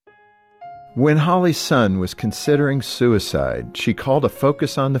When Holly's son was considering suicide, she called a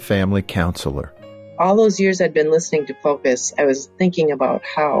Focus on the Family counselor. All those years I'd been listening to Focus, I was thinking about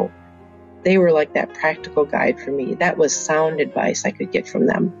how they were like that practical guide for me. That was sound advice I could get from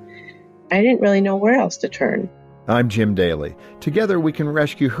them. I didn't really know where else to turn. I'm Jim Daly. Together we can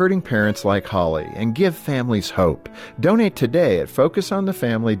rescue hurting parents like Holly and give families hope. Donate today at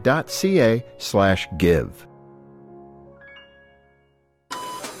focusonthefamily.ca/give.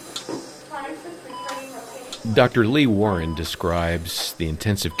 Dr. Lee Warren describes the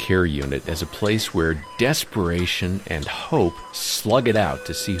intensive care unit as a place where desperation and hope slug it out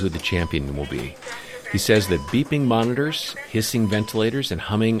to see who the champion will be. He says that beeping monitors, hissing ventilators, and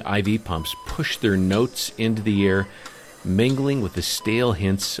humming IV pumps push their notes into the air, mingling with the stale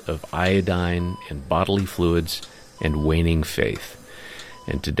hints of iodine and bodily fluids and waning faith.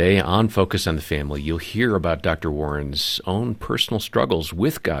 And today on Focus on the Family, you'll hear about Dr. Warren's own personal struggles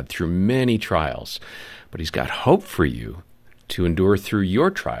with God through many trials. But he's got hope for you to endure through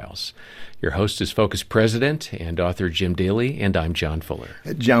your trials. Your host is Focus President and author Jim Daly, and I'm John Fuller.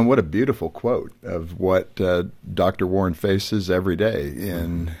 John, what a beautiful quote of what Dr. Warren faces every day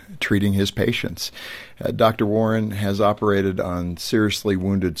in treating his patients. Dr. Warren has operated on seriously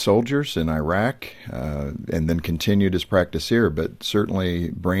wounded soldiers in Iraq and then continued his practice here, but certainly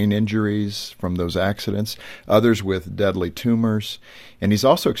brain injuries from those accidents, others with deadly tumors, and he's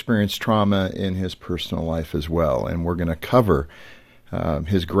also experienced trauma in his personal life as well, and we're going to cover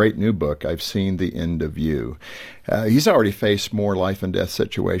his great new book, I've Seen the End of You. He's already faced more life and death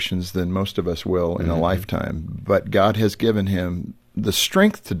situations than most of us will in a lifetime, but God has given him the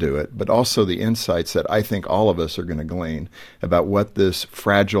strength to do it, but also the insights that I think all of us are going to glean about what this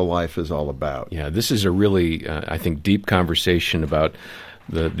fragile life is all about. Yeah, this is a really, I think, deep conversation about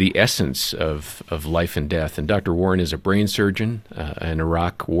the essence of life and death. And Dr. Warren is a brain surgeon, an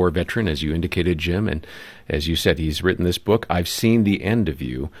Iraq war veteran, as you indicated, Jim. And as you said, he's written this book, I've Seen the End of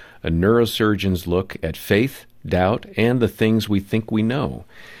You, a neurosurgeon's look at faith, doubt, and the things we think we know.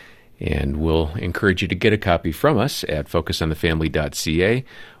 And we'll encourage you to get a copy from us at focusonthefamily.ca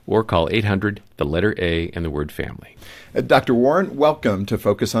or call 800, the letter A, and the word family. Dr. Warren, welcome to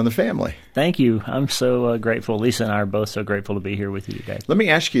Focus on the Family. Thank you. I'm so grateful. Lisa and I are both so grateful to be here with you today. Let me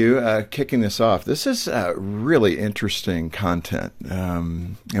ask you, kicking this off, this is really interesting content,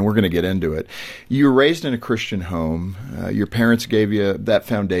 and we're going to get into it. You were raised in a Christian home. Your parents gave you that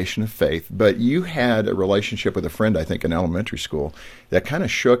foundation of faith, but you had a relationship with a friend, I think, in elementary school that kind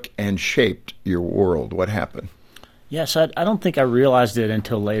of shook and shaped your world. What happened? Yes, I don't think I realized it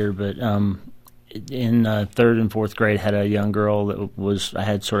until later, but in third and fourth grade, I had a young girl that I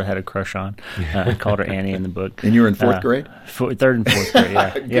had a crush on. I called her Annie in the book. And you were in fourth grade? Third and fourth grade,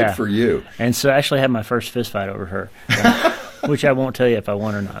 yeah. Good for you. And so I actually had my first fist fight over her, which I won't tell you if I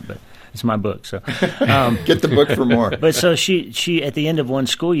won or not, but it's my book. So get the book for more. But so she at the end of one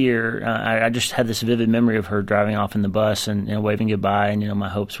school year, I just had this vivid memory of her driving off in the bus and waving goodbye, and my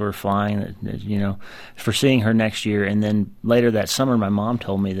hopes were flying for seeing her next year. And then later that summer, my mom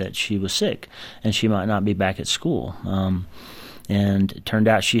told me that she was sick and she might not be back at school. And it turned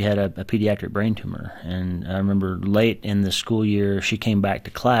out she had a pediatric brain tumor. And I remember late in the school year, she came back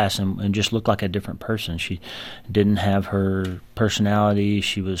to class and just looked like a different person. She didn't have her personality.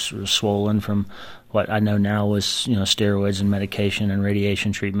 She was swollen from what I know now was, steroids and medication and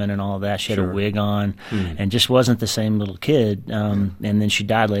radiation treatment and all of that. She had a wig on and just wasn't the same little kid. And then she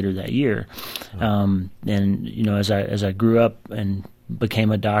died later that year. And, as I grew up and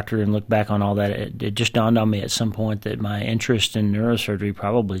became a doctor and looked back on all that, it just dawned on me at some point that my interest in neurosurgery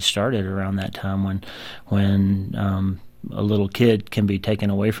probably started around that time when a little kid can be taken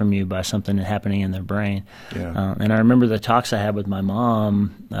away from you by something happening in their brain. Yeah. And I remember the talks I had with my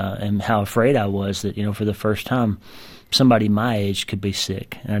mom and how afraid I was that, for the first time, somebody my age could be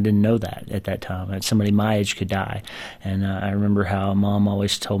sick, and I didn't know that at that time. That somebody my age could die, and I remember how Mom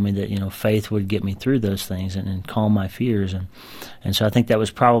always told me that faith would get me through those things and calm my fears, and so I think that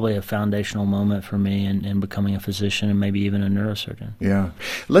was probably a foundational moment for me in becoming a physician and maybe even a neurosurgeon. Yeah,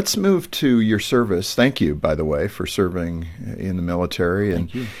 let's move to your service. Thank you, by the way, for serving in the military.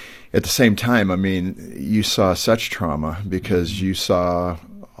 Thank you. At the same time, you saw such trauma because you saw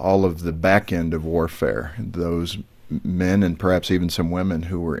all of the back end of warfare. Those men and perhaps even some women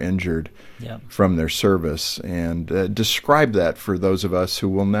who were injured from their service. And describe that for those of us who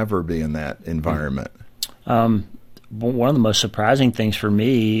will never be in that environment. One of the most surprising things for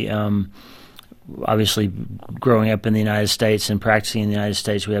me obviously growing up in the United States and practicing in the United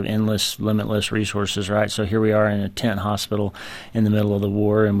States, we have endless, limitless resources, right? So here we are in a tent hospital in the middle of the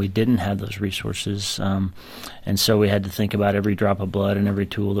war, and we didn't have those resources. And so we had to think about every drop of blood and every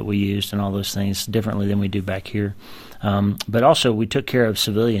tool that we used and all those things differently than we do back here. But also we took care of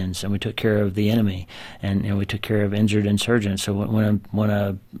civilians, and we took care of the enemy, and we took care of injured insurgents. So when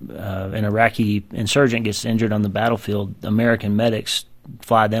an Iraqi insurgent gets injured on the battlefield, American medics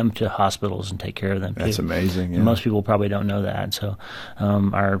fly them to hospitals and take care of them too. That's amazing. Yeah. And most people probably don't know that. So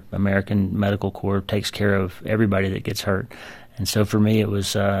our American Medical Corps takes care of everybody that gets hurt. And so for me, it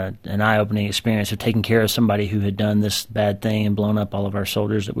was an eye-opening experience of taking care of somebody who had done this bad thing and blown up all of our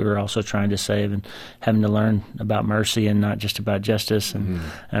soldiers that we were also trying to save, and having to learn about mercy and not just about justice and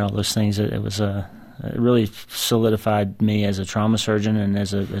all those things. It was it really solidified me as a trauma surgeon and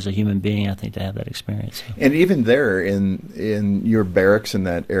as a human being, I think, to have that experience. And even there in your barracks in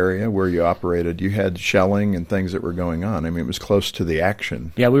that area where you operated, you had shelling and things that were going on. I mean, it was close to the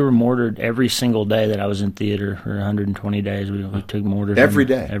action. Yeah, we were mortared every single day that I was in theater for 120 days. We took mortars. Every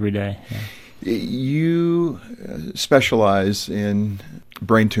day? Every day, yeah. You specialize in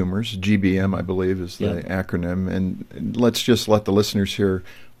brain tumors. GBM, I believe, is the acronym. And let's just let the listeners hear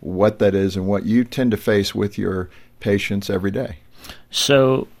what that is and what you tend to face with your patients every day.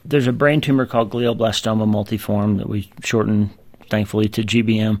 So there's a brain tumor called glioblastoma multiforme that we shorten, thankfully, to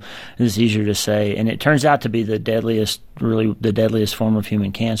GBM. It's easier to say, and it turns out to be the deadliest form of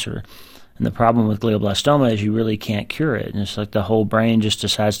human cancer. And the problem with glioblastoma is you really can't cure it. And it's like the whole brain just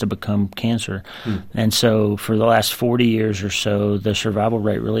decides to become cancer. And so for the last 40 years or so, the survival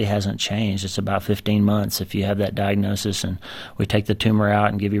rate really hasn't changed. It's about 15 months if you have that diagnosis and we take the tumor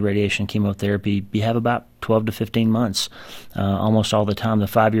out and give you radiation chemotherapy. You have about 12 to 15 months almost all the time. The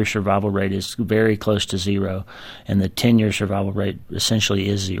 5-year survival rate is very close to zero, and the 10-year survival rate essentially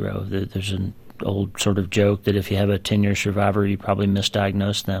is zero. There's an old sort of joke that if you have a 10-year survivor, you probably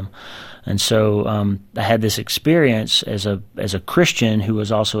misdiagnosed them. And so I had this experience as a Christian who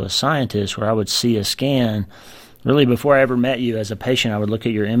was also a scientist, where I would see a scan. Really, before I ever met you as a patient, I would look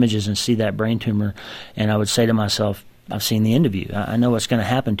at your images and see that brain tumor, and I would say to myself, I've seen the end of you. I know what's going to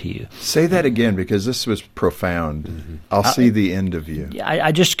happen to you. Say that again, because this was profound. I'll see the end of you.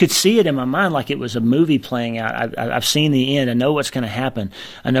 I just could see it in my mind like it was a movie playing out. I've seen the end. I know what's going to happen.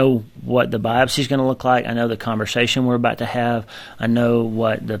 I know what the biopsy is going to look like. I know the conversation we're about to have. I know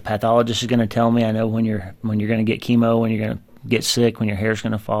what the pathologist is going to tell me. I know when you're going to get chemo, when you're going to get sick, when your hair's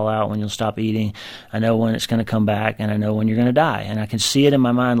going to fall out, when you'll stop eating. I know when it's going to come back, and I know when you're going to die. And I can see it in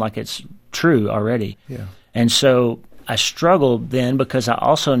my mind like it's true already. Yeah. And so I struggled then, because I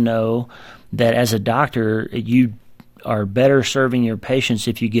also know that as a doctor, you are better serving your patients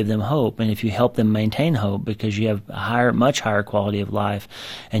if you give them hope and if you help them maintain hope, because you have a much higher quality of life,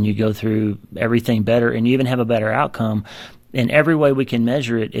 and you go through everything better, and you even have a better outcome in every way we can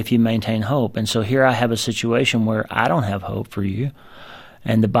measure it if you maintain hope. And so here I have a situation where I don't have hope for you.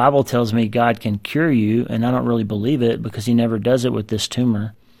 And the Bible tells me God can cure you, and I don't really believe it, because he never does it with this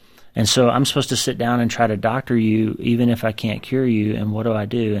tumor. And so I'm supposed to sit down and try to doctor you even if I can't cure you, and what do I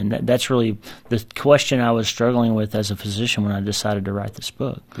do? And that's really the question I was struggling with as a physician when I decided to write this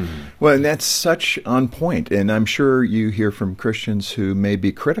book. Well, and that's such on point. And I'm sure you hear from Christians who may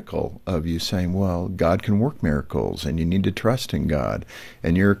be critical of you, saying, well, God can work miracles and you need to trust in God.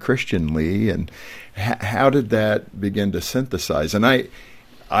 And you're a Christian, Lee. And how did that begin to synthesize? And I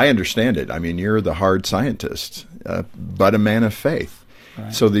understand it. I mean, you're the hard scientist, but a man of faith.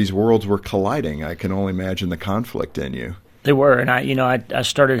 Right. So these worlds were colliding. I can only imagine the conflict in you. They were, and I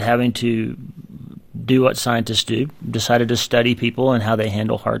started having to do what scientists do. Decided to study people and how they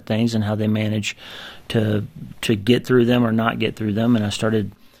handle hard things and how they manage to get through them or not get through them. And I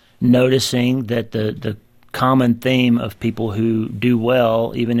started noticing that the common theme of people who do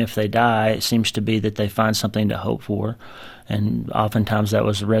well, even if they die, seems to be that they find something to hope for. And oftentimes that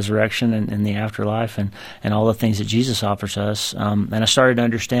was the resurrection and the afterlife and all the things that Jesus offers us. And I started to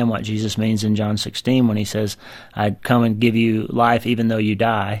understand what Jesus means in John 16 when he says, I'd come and give you life even though you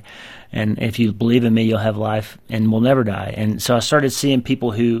die. And if you believe in me, you'll have life and will never die. And so I started seeing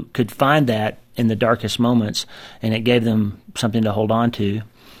people who could find that in the darkest moments, and it gave them something to hold on to.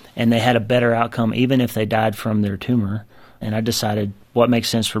 And they had a better outcome even if they died from their tumor. And I decided what makes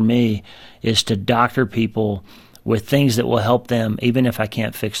sense for me is to doctor people with things that will help them, even if I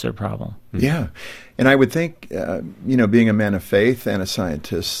can't fix their problem. Yeah. And I would think, being a man of faith and a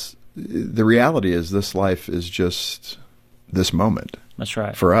scientist, the reality is this life is just this moment. That's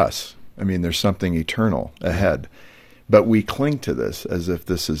right. For us. I mean, there's something eternal ahead. But we cling to this as if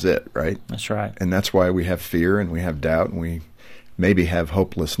this is it, right? That's right. And that's why we have fear and we have doubt and we maybe have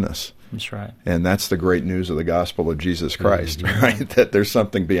hopelessness. That's right. And that's the great news of the gospel of Jesus Christ, right? That there's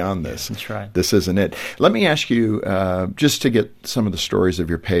something beyond this. That's right. This isn't it. Let me ask you, just to get some of the stories of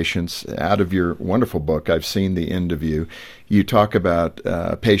your patients out of your wonderful book, I've seen the end of you. You talk about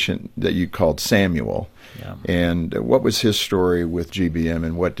a patient that you called Samuel. Yeah. And what was his story with GBM,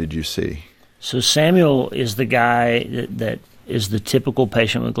 and what did you see? So Samuel is the guy that is the typical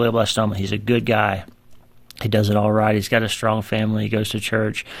patient with glioblastoma. He's a good guy. He does it all right. He's got a strong family. He goes to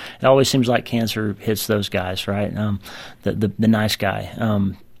church. It always seems like cancer hits those guys, right? The nice guy.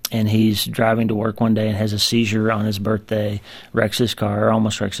 And he's driving to work one day and has a seizure on his birthday, wrecks his car, or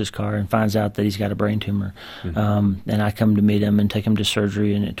almost wrecks his car, and finds out that he's got a brain tumor. And I come to meet him and take him to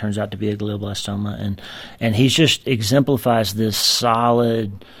surgery, and it turns out to be a glioblastoma. And he just exemplifies this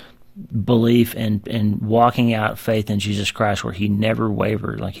solid belief and walking out faith in Jesus Christ, where he never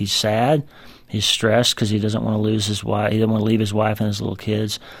wavered. Like, he's sad. He's stressed because he doesn't want to lose his wife. He doesn't want to leave his wife and his little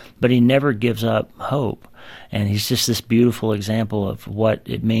kids, but he never gives up hope. And he's just this beautiful example of what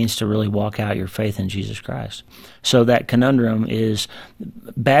it means to really walk out your faith in Jesus Christ. So that conundrum is,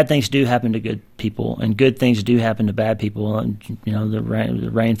 bad things do happen to good people, and good things do happen to bad people. And the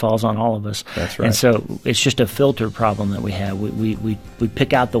rain falls on all of us. That's right. And so it's just a filter problem that we have. We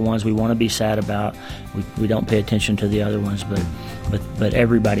pick out the ones we want to be sad about. We don't pay attention to the other ones, but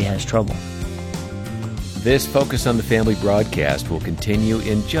everybody has trouble. This Focus on the Family broadcast will continue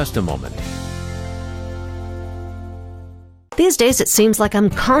in just a moment. These days, it seems like I'm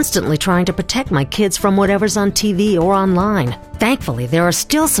constantly trying to protect my kids from whatever's on TV or online. Thankfully, there are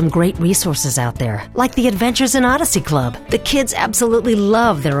still some great resources out there, like the Adventures in Odyssey Club. The kids absolutely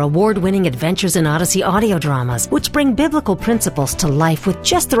love their award-winning Adventures in Odyssey audio dramas, which bring biblical principles to life with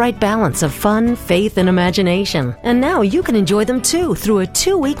just the right balance of fun, faith, and imagination. And now you can enjoy them too through a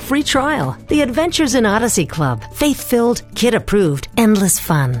 2-week free trial. The Adventures in Odyssey Club. Faith-filled, kid-approved, endless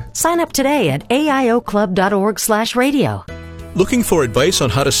fun. Sign up today at aioclub.org/radio. Looking for advice on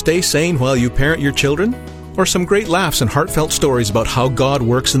how to stay sane while you parent your children? Or some great laughs and heartfelt stories about how God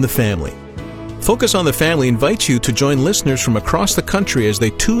works in the family? Focus on the Family invites you to join listeners from across the country as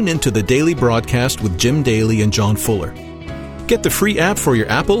they tune into the daily broadcast with Jim Daly and John Fuller. Get the free app for your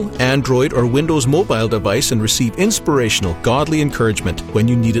Apple, Android, or Windows mobile device and receive inspirational, godly encouragement when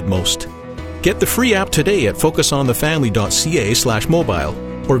you need it most. Get the free app today at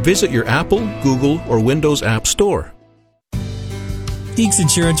focusonthefamily.ca/mobile or visit your Apple, Google, or Windows App Store. Deeks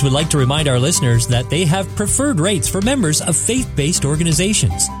Insurance would like to remind our listeners that they have preferred rates for members of faith-based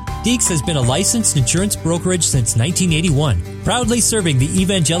organizations. Deeks has been a licensed insurance brokerage since 1981, proudly serving the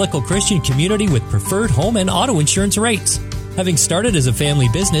evangelical Christian community with preferred home and auto insurance rates. Having started as a family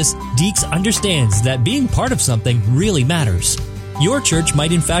business, Deeks understands that being part of something really matters. Your church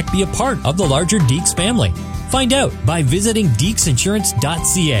might in fact be a part of the larger Deeks family. Find out by visiting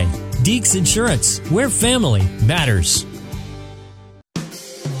deeksinsurance.ca. Deeks Insurance, where family matters.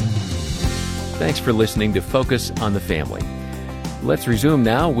 Thanks for listening to Focus on the Family. Let's resume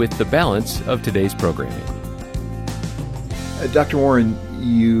now with the balance of today's programming. Dr. Warren,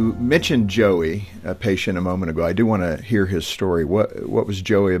 you mentioned Joey, a patient, a moment ago. I do want to hear his story. What was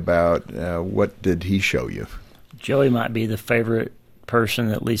Joey about? What did he show you? Joey might be the favorite person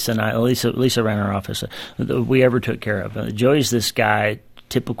that Lisa and I, Lisa ran our office, we ever took care of. Joey's this guy,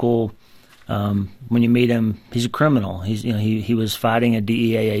 typical. When you meet him, he's a criminal. He was fighting a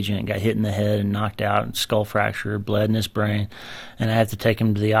DEA agent, got hit in the head and knocked out, and skull fracture, bled in his brain, and I had to take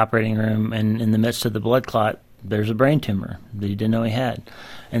him to the operating room. And in the midst of the blood clot, there's a brain tumor that he didn't know he had,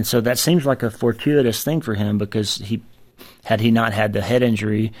 and so that seems like a fortuitous thing for him, because had he not had the head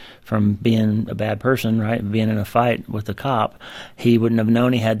injury from being a bad person, right, being in a fight with a cop, he wouldn't have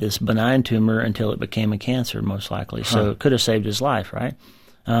known he had this benign tumor until it became a cancer, most likely. So it could have saved his life, right?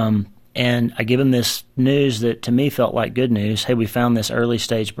 And I give him this news that to me felt like good news. Hey, we found this early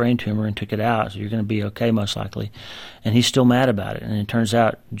stage brain tumor and took it out, so you're going to be okay most likely. And he's still mad about it. And it turns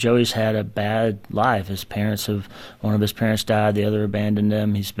out Joey's had a bad life. One of his parents died, the other abandoned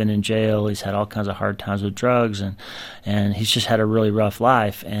him. He's been in jail. He's had all kinds of hard times with drugs, and he's just had a really rough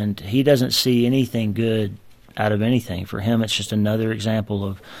life. And he doesn't see anything good out of anything. For him, it's just another example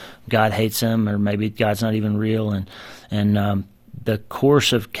of God hates him, or maybe God's not even real. And the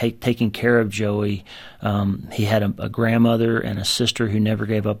course of taking care of Joey, he had a grandmother and a sister who never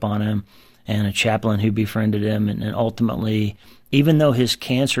gave up on him, and a chaplain who befriended him. And ultimately, even though his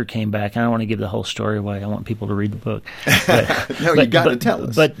cancer came back, I don't want to give the whole story away. I want people to read the book. No, you got to tell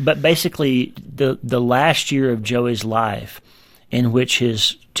us. But basically, the last year of Joey's life, in which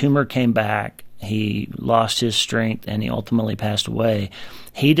his tumor came back he lost his strength, and he ultimately passed away.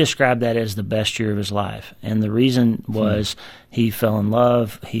 He described that as the best year of his life. And the reason was he fell in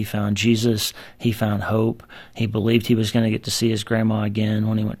love, he found Jesus, he found hope, he believed he was going to get to see his grandma again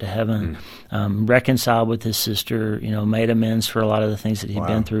when he went to heaven, reconciled with his sister, made amends for a lot of the things that he'd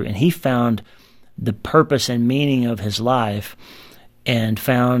been through. And he found the purpose and meaning of his life and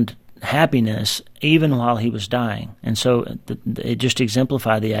found happiness even while he was dying. And so it just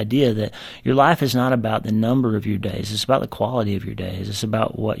exemplified the idea that your life is not about the number of your days. It's about the quality of your days. It's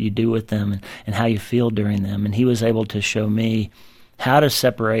about what you do with them and how you feel during them. And he was able to show me how to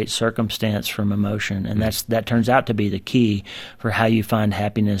separate circumstance from emotion. And that turns out to be the key for how you find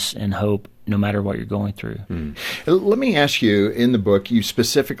happiness and hope no matter what you're going through. Let me ask you, in the book, you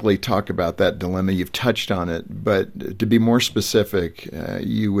specifically talk about that dilemma. You've touched on it, but to be more specific,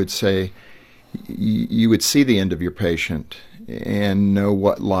 you would say you would see the end of your patient and know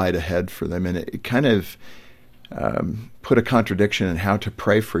what lied ahead for them. And it kind of put a contradiction in how to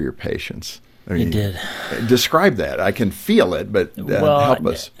pray for your patients. It did. Describe that. I can feel it, but help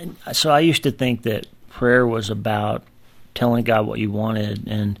us. So I used to think that prayer was about telling God what you wanted,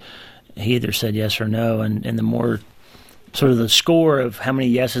 and he either said yes or no, and the more sort of the score of how many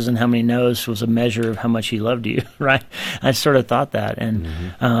yeses and how many nos was a measure of how much he loved you, right? I sort of thought that, and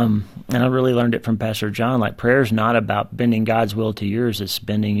I really learned it from Pastor John. Like, prayer is not about bending God's will to yours; it's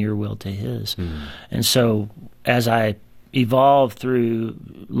bending your will to His. And so, as I evolved through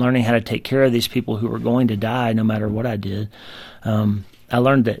learning how to take care of these people who were going to die, no matter what I did, I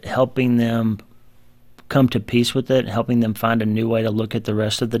learned that helping them come to peace with it, helping them find a new way to look at the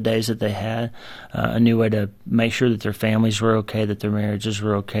rest of the days that they had, a new way to make sure that their families were okay, that their marriages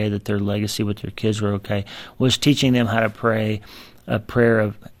were okay, that their legacy with their kids were okay, was teaching them how to pray a prayer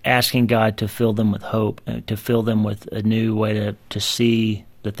of asking God to fill them with hope, to fill them with a new way to see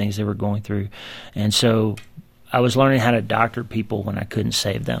the things they were going through. And so I was learning how to doctor people when I couldn't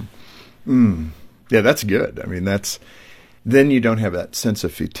save them. Yeah, that's good. I mean, then you don't have that sense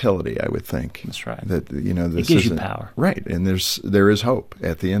of futility, I would think. That's right. That this it gives you power, right? And there is hope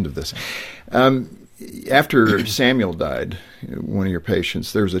at the end of this. After Samuel died, one of your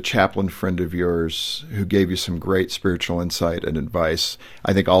patients, there was a chaplain friend of yours who gave you some great spiritual insight and advice.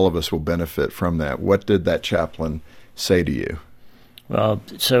 I think all of us will benefit from that. What did that chaplain say to you? Well,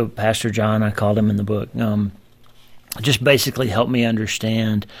 so Pastor John, I called him in the book, just basically helped me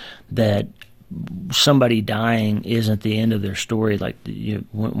understand that somebody dying isn't the end of their story. Like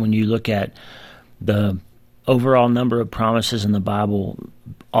when you look at the overall number of promises in the Bible,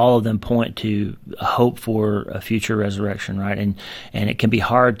 all of them point to hope for a future resurrection, right? And it can be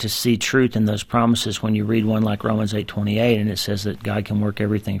hard to see truth in those promises when you read one like Romans 8:28, and it says that God can work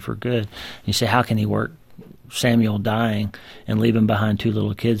everything for good. And you say, how can He work Samuel dying and leaving behind two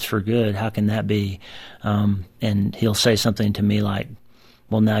little kids for good? How can that be? And he'll say something to me like,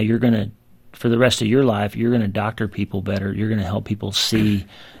 well, now for the rest of your life, you're going to doctor people better. You're going to help people see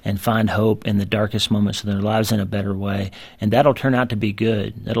and find hope in the darkest moments of their lives in a better way. And that'll turn out to be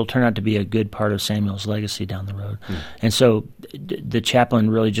good. That'll turn out to be a good part of Samuel's legacy down the road. And so the chaplain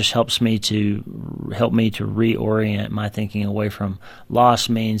really just helped me to reorient my thinking away from loss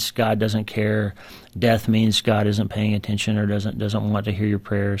means God doesn't care, death means God isn't paying attention or doesn't want to hear your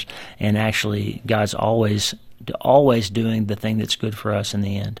prayers, and actually God's always doing the thing that's good for us in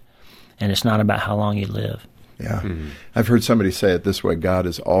the end. And it's not about how long you live. Yeah. I've heard somebody say it this way: God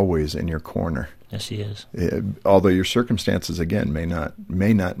is always in your corner. Yes, He is. Although your circumstances, again, may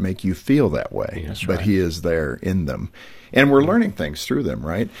not make you feel that way, That's but right. He is there in them. And we're learning things through them,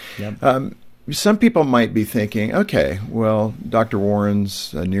 right? Yep. Some people might be thinking, okay, well, Dr.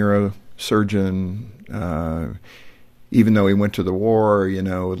 Warren's a neurosurgeon. Even though he went to the war,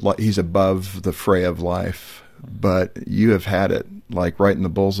 he's above the fray of life. But you have had it, like right in the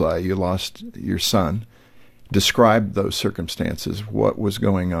bullseye. You lost your son. Describe those circumstances. What was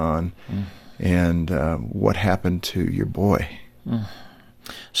going on, and what happened to your boy?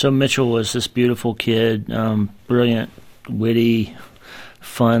 So Mitchell was this beautiful kid, brilliant, witty,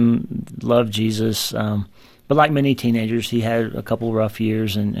 fun, loved Jesus. But like many teenagers, he had a couple rough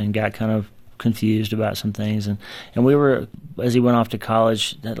years and got kind of confused about some things. And we were, as he went off to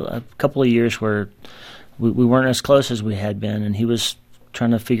college, had a couple of years where we weren't as close as we had been, and he was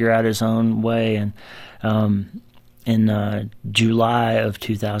trying to figure out his own way. And in July of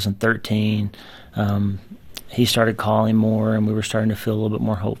 2013, he started calling more, and we were starting to feel a little bit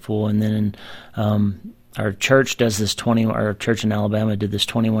more hopeful. And then our church does this our church in Alabama did this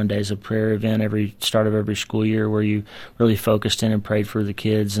 21 days of prayer event every start of every school year, where you really focused in and prayed for the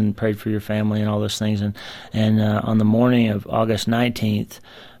kids and prayed for your family and all those things. And on the morning of August 19th,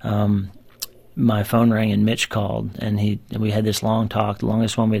 my phone rang and Mitch called, and we had this long talk, the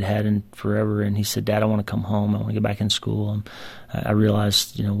longest one we'd had in forever. And he said, "Dad, I want to come home. I want to get back in school." And I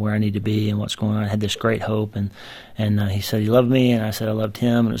realized, where I need to be and what's going on. I had this great hope, and he said he loved me, and I said I loved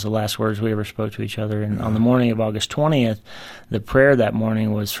him, and it was the last words we ever spoke to each other. And on the morning of August 20th, the prayer that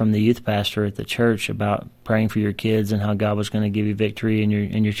morning was from the youth pastor at the church about praying for your kids and how God was going to give you victory in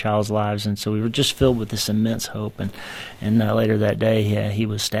your child's lives. And so we were just filled with this immense hope. And later that day, he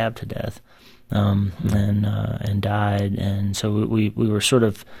was stabbed to death. And died, and so we were sort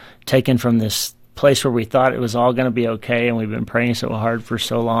of taken from this place where we thought it was all going to be okay, and we've been praying so hard for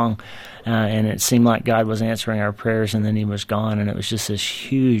so long, and it seemed like God was answering our prayers, and then he was gone, and it was just this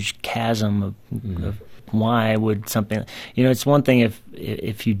huge chasm of why would something, it's one thing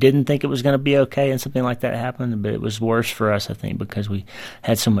if you didn't think it was going to be okay and something like that happened, but it was worse for us, I think, because we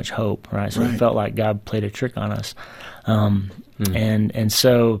had so much hope, right? So it felt like God played a trick on us, and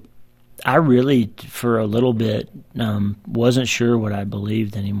so I really, for a little bit, wasn't sure what I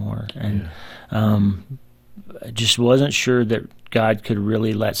believed anymore, and just wasn't sure that God could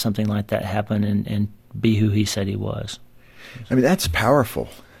really let something like that happen and be who he said he was. I mean, that's powerful.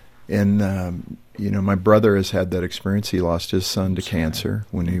 And, my brother has had that experience. He lost his son to cancer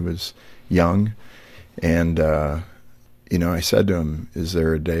when he was young. And, I said to him, "Is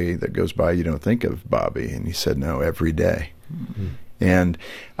there a day that goes by you don't think of Bobby?" And he said, "No, every day." Mm-hmm. And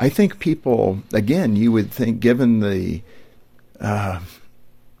I think people, again, you would think, given the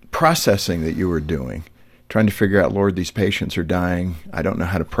processing that you were doing, trying to figure out, Lord, these patients are dying. I don't know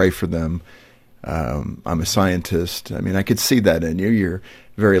how to pray for them. I'm a scientist. I mean, I could see that in you. You're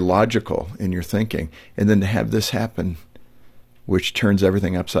very logical in your thinking. And then to have this happen, which turns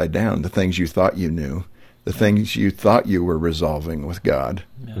everything upside down, the things you thought you knew, the things you thought you were resolving with God.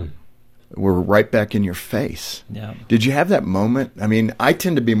 Yeah. Were right back in your face. Yeah. Did you have that moment? I mean, I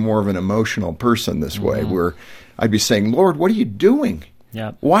tend to be more of an emotional person this way, where I'd be saying, "Lord, what are you doing?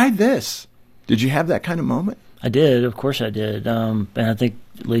 Yeah. Why this?" Did you have that kind of moment? I did. Of course I did. And I think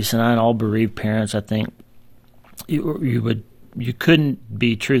Lisa and I, and all bereaved parents, I think you couldn't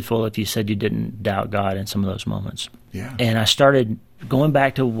be truthful if you said you didn't doubt God in some of those moments. Yeah. And I started going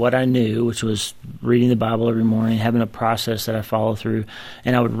back to what I knew, which was reading the Bible every morning, having a process that I follow through.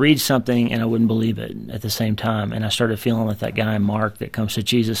 And I would read something and I wouldn't believe it at the same time. And I started feeling like that guy, Mark, that comes to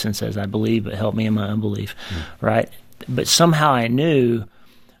Jesus and says, "I believe, but help me in my unbelief." Right? But somehow I knew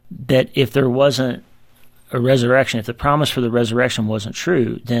that if there wasn't a resurrection, if the promise for the resurrection wasn't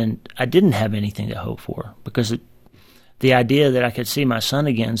true, then I didn't have anything to hope for, because the idea that I could see my son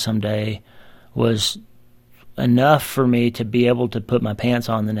again someday was enough for me to be able to put my pants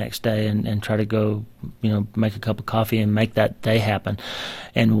on the next day and try to go, make a cup of coffee and make that day happen.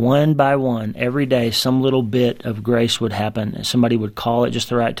 And one by one, every day, some little bit of grace would happen. Somebody would call at just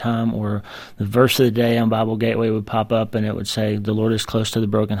the right time, or the verse of the day on Bible Gateway would pop up and it would say, "The Lord is close to the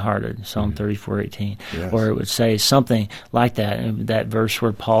brokenhearted," Psalm 34:18. Yes. Or it would say something like that. And that verse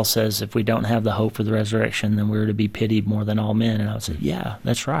where Paul says, if we don't have the hope for the resurrection, then we're to be pitied more than all men. And I would say, yeah,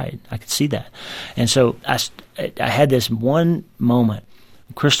 that's right. I could see that. And so I had this one moment,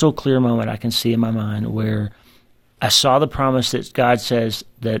 crystal clear moment I can see in my mind, where I saw the promise that God says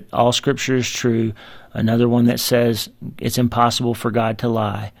that all Scripture is true, another one that says it's impossible for God to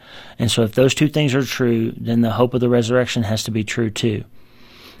lie. And so if those two things are true, then the hope of the resurrection has to be true too.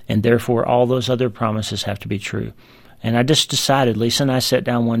 And therefore all those other promises have to be true. And I just decided, Lisa and I sat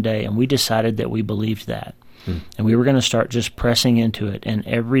down one day and we decided that we believed that. And we were going to start just pressing into it. And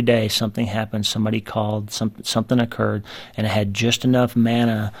every day something happened, somebody called, something occurred, and I had just enough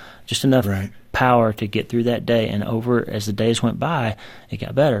manna, just enough power to get through that day. And as the days went by, it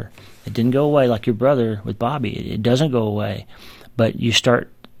got better. It didn't go away like your brother with Bobby. It doesn't go away. But you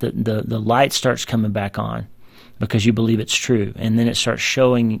start, the light starts coming back on because you believe it's true. And then it starts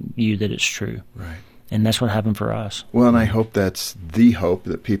showing you that it's true. Right. And that's what happened for us. Well, and I hope that's the hope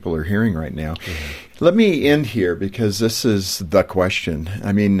that people are hearing right now. Mm-hmm. Let me end here, because this is the question.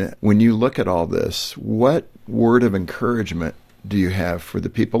 I mean, when you look at all this, what word of encouragement do you have for the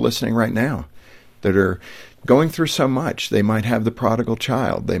people listening right now that are going through so much? They might have the prodigal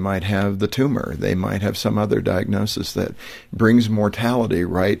child. They might have the tumor. They might have some other diagnosis that brings mortality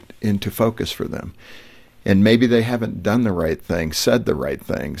right into focus for them. And maybe they haven't done the right thing, said the right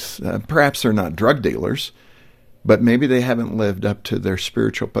things. Perhaps they're not drug dealers, but maybe they haven't lived up to their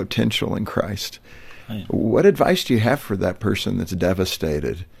spiritual potential in Christ. Right. What advice do you have for that person that's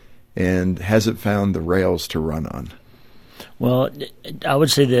devastated and hasn't found the rails to run on? Well, I would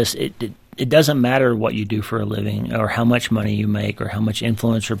say this. it doesn't matter what you do for a living or how much money you make or how much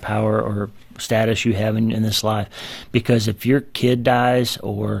influence or power or status you have in this life. Because if your kid dies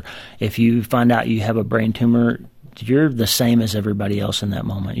or if you find out you have a brain tumor, you're the same as everybody else in that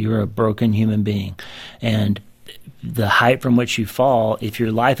moment. You're a broken human being. And the height from which you fall, if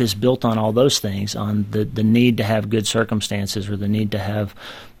your life is built on all those things, on the need to have good circumstances or the need to have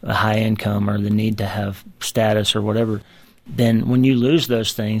a high income or the need to have status or whatever, then when you lose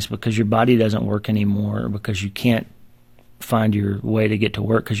those things because your body doesn't work anymore or because you can't find your way to get to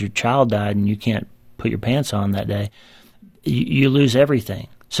work because your child died and you can't put your pants on that day, you lose everything.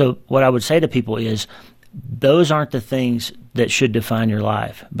 So what I would say to people is those aren't the things that should define your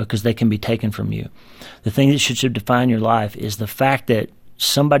life because they can be taken from you. The thing that should define your life is the fact that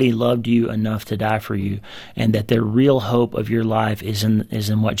somebody loved you enough to die for you and that the real hope of your life is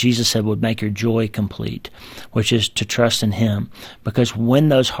in what Jesus said would make your joy complete, which is to trust in Him. Because when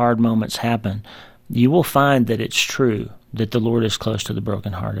those hard moments happen, you will find that it's true that the Lord is close to the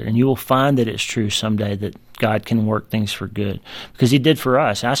brokenhearted. And you will find that it's true someday that God can work things for good. Because He did for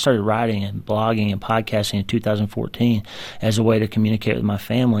us. I started writing and blogging and podcasting in 2014 as a way to communicate with my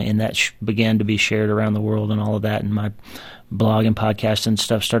family, and that began to be shared around the world and all of that. And my blog and podcast and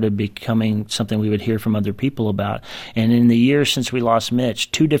stuff started becoming something we would hear from other people about. And in the years since we lost Mitch,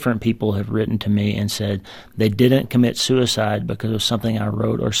 2 different people have written to me and said they didn't commit suicide because of something I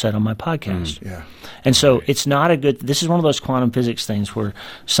wrote or said on my podcast. Yeah. And so it's not a good, this is one of those quantum physics things where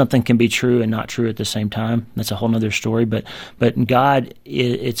something can be true and not true at the same time. That's a whole other story. But God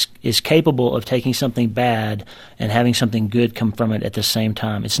is capable of taking something bad and having something good come from it at the same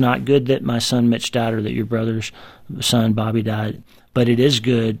time. It's not good that my son Mitch died or that your brother's son Bobby died, but it is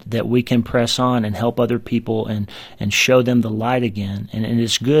good that we can press on and help other people and show them the light again. And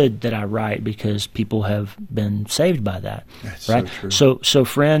it's good that I write because people have been saved by that. That's right? so true. So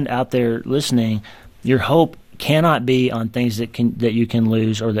friend out there listening, your hope cannot be on things that you can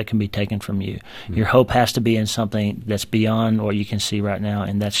lose or that can be taken from you. Mm-hmm. Your hope has to be in something that's beyond what you can see right now,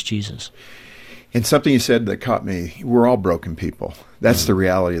 and that's Jesus. And something you said that caught me, we're all broken people. That's the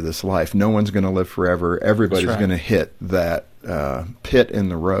reality of this life. No one's going to live forever. Everybody's going to hit that pit in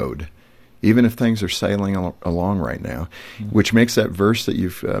the road, even if things are sailing along right now, which makes that verse that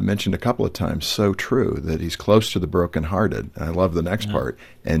you've mentioned a couple of times so true, that He's close to the brokenhearted. And I love the next part,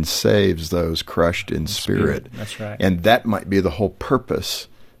 and saves those crushed in spirit. That's right. And that might be the whole purpose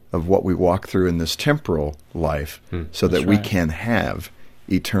of what we walk through in this temporal life, so that we can have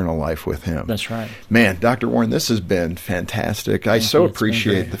eternal life with Him. That's right. Man, Dr. Warren, this has been fantastic. I so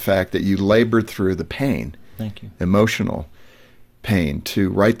appreciate the fact that you labored through the pain. Thank you. Emotional pain to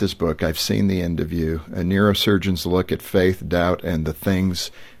write this book. I've seen the end of you. A neurosurgeon's look at faith, doubt, and the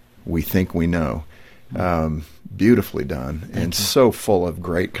things we think we know. Beautifully done. And so full of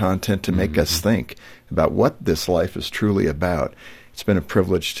great content to make us think about what this life is truly about. It's been a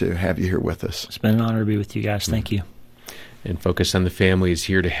privilege to have you here with us. It's been an honor to be with you guys. Thank you. And Focus on the Family is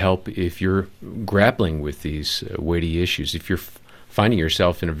here to help if you're grappling with these weighty issues. If you're finding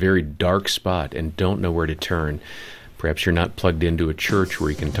yourself in a very dark spot and don't know where to turn, perhaps you're not plugged into a church where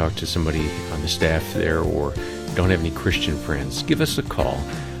you can talk to somebody on the staff there, or don't have any Christian friends, give us a call.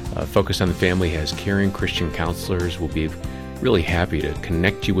 Focus on the Family has caring Christian counselors. We'll be really happy to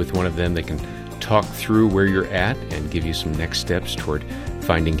connect you with one of them. They can talk through where you're at and give you some next steps toward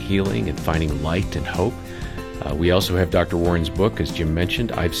finding healing and finding light and hope. We also have Dr. Warren's book, as Jim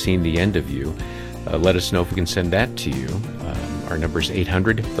mentioned, I've Seen the End of You. Let us know if we can send that to you. Our number is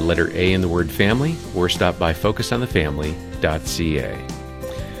 800, the letter A in the word family, or stop by focusonthefamily.ca.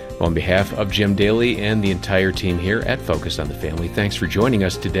 Well, on behalf of Jim Daly and the entire team here at Focus on the Family, thanks for joining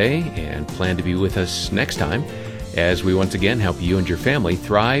us today, and plan to be with us next time as we once again help you and your family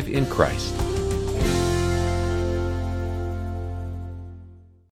thrive in Christ.